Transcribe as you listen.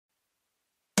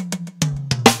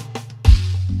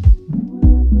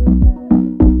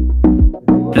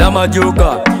Ramah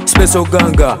Joker, special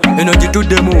ganga, eno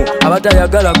gituddemu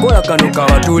abatayagala kola kano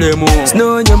kabatulemu.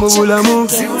 Sinoonya mu bulamu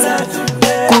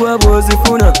kuba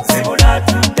bw'ozifuna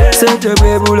sente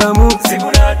bwe bulamu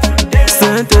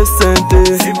sente.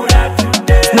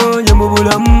 Sinoonya mu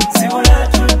bulamu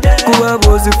kuba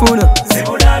bw'ozifuna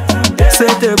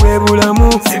sente bwe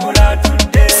bulamu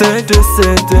sente.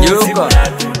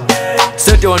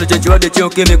 Sente wano kyekirwadde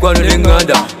kyonka emikwano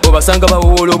n'eŋŋanda obasanga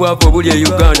bawoola obwavu obuli e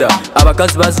Uganda.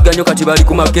 Abakazi baziganyo kati bali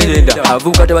ku makerenda,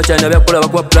 abavubuka tebakyalina byakukola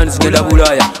bakuba pulaani zigenda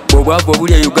Bulaaya. Obwavu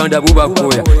obuli e Uganda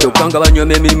bubakooya kyokka nga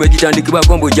banywoma emirimu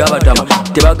egitandikibwako mbu gyabatama.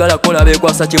 Tebagala kola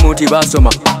beekwasa kimu nti basoma,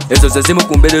 ezo ze zimu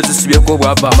ku mbeera ezisubyeko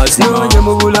obwavu amazima. Sinoonya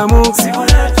mu bulamu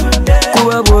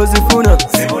kuba bw'ozifuna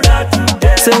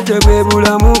sente bwe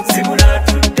bulamu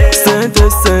sente.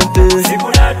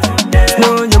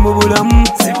 Sinoonya mu bulamu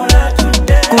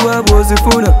kuba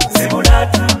bw'ozifuna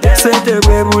sente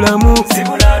bwe bulamu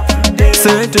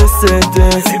sente.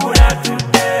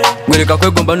 Gwereka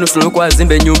kwegomba nusolo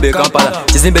kwazimba ennyumba e Kampala,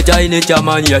 kizimbe kyalina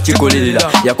ekyamaanyi yakikolerera.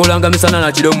 Yakolanga misana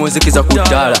nakiro mu nzikiza ku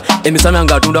ttaala, emisana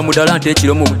ng'atunda mu ddala nti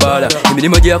ekiro mu bbaala.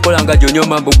 Emirimu gye yakolanga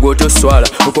gy'onyoma mbu gw'otoswala,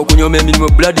 okwo okunyoma emirimu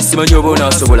buladi simanyi oba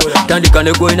onaasobola. Tandika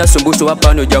ne gw'olina sumbuusa oba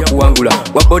paani ojja kuwangula.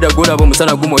 Wabboda gw'olaba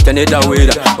omusana gumwokya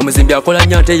n'etaweera. Omuzimbi akola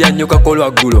nnyo ate yannyoka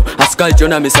kolwaggulo, asikaali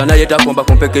kyona misana yeetakomba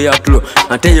ku mpeke ya tulo,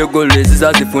 ate yegololo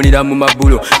ezizazifunira mu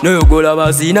mabbulo, n'oyo gw'olaba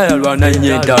aziyina yalwana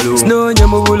nnyo entalo. Sinoonya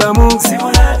mu bulamu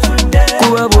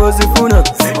kuba bw'ozifuna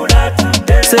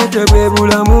sente bwe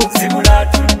bulamu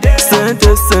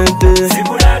sente.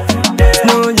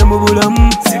 Sinoonya mu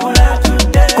bulamu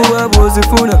kuba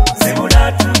bw'ozifuna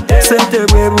sente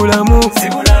bwe bulamu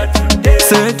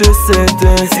sente.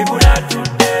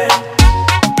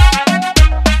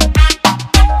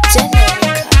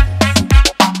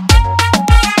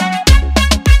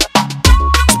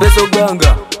 Special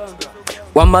ganga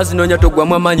wamazzi noonya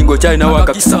togwamu amaanyi ng'okyalinawo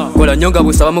akakisa. Kola nnyo nga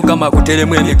bw'osaba Mukama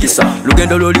akuteeremu emikisa.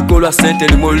 Lugendo lw'oliko olwa ssente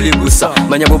limu oluligusa.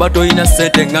 Manya bw'oba toyina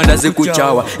ssente eŋŋanda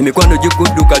zikukyawa, emikwano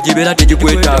gikudduka gibeera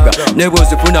tegikwetaaga. Ne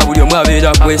bw'ozifuna buli omu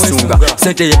abeera kwesunga.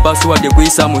 Ssente ye password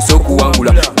ekuyisa mu nsi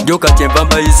okuwangula. Joka kyenva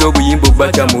mbayiza obuyimba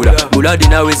obubacamula. Buladi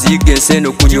naawe ziyiga ensi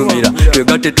eno kunyumira,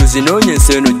 twegatte tuzinoonye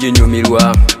ensi eno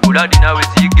ginyumirwa. Buladi naawe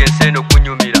ziyiga ensi eno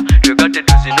kunyumira, twegatte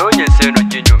tuzinoonye ensi eno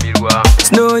ginyumirwa.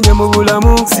 Sinoonya mu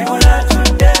bulamu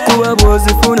kuba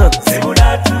bw'ozifuna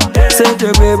sente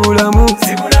bwe bulamu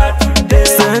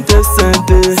sente.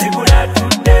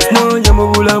 Sinoonya mu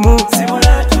bulamu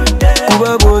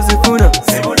kuba bw'ozifuna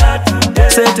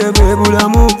sente bwe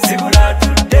bulamu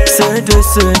sente.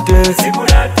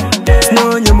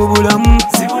 Sinoonya mu bulamu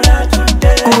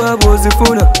kuba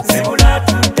bw'ozifuna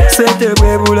sente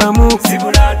bwe bulamu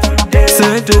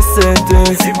sente.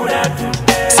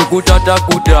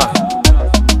 Sikutatakuta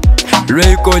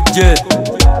Reiko je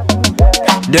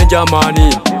Danger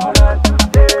Money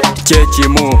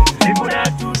kyekimu.